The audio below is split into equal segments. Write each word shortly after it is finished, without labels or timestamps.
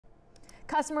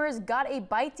Customers got a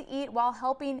bite to eat while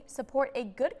helping support a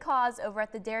good cause over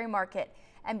at the dairy market.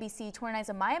 NBC 29's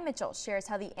Amaya Mitchell shares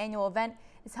how the annual event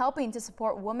is helping to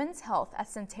support women's health at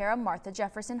Sentara Martha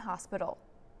Jefferson Hospital.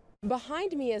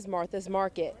 Behind me is Martha's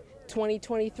Market.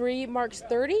 2023 marks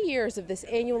 30 years of this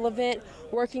annual event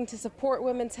working to support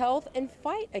women's health and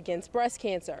fight against breast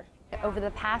cancer. Over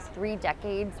the past 3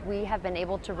 decades, we have been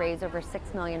able to raise over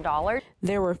 $6 million.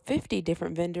 There were 50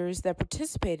 different vendors that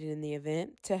participated in the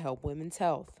event to help women's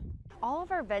health. All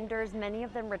of our vendors, many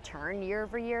of them return year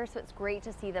over year, so it's great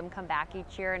to see them come back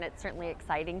each year, and it's certainly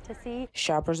exciting to see.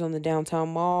 Shoppers on the downtown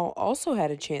mall also had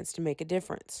a chance to make a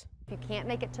difference. If you can't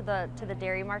make it to the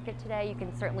dairy market today, you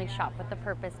can certainly shop with the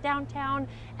Purpose downtown,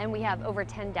 and we have over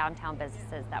 10 downtown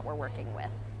businesses that we're working with.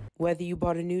 Whether you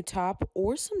bought a new top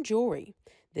or some jewelry,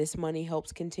 this money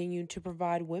helps continue to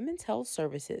provide women's health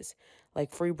services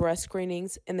like free breast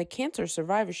screenings and the Cancer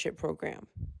Survivorship Program.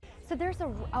 So there's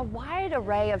a wide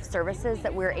array of services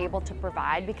that we're able to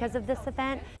provide because of this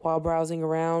event. While browsing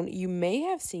around, you may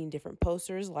have seen different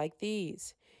posters like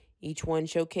these. Each one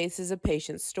showcases a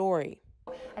patient's story.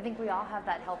 I think we all have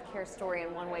that healthcare story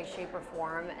in one way, shape, or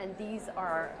form, and these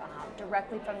are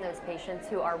directly from those patients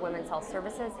who our women's health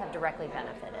services have directly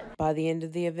benefited. By the end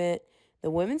of the event, the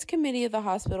Women's Committee of the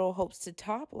hospital hopes to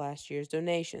top last year's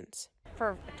donations.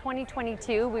 For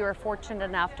 2022, we were fortunate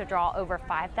enough to draw over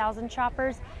 5,000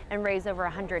 shoppers and raise over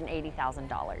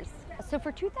 $180,000. So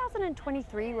for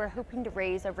 2023, we're hoping to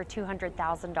raise over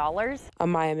 $200,000.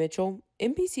 Amaya Mitchell,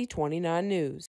 NBC 29 News.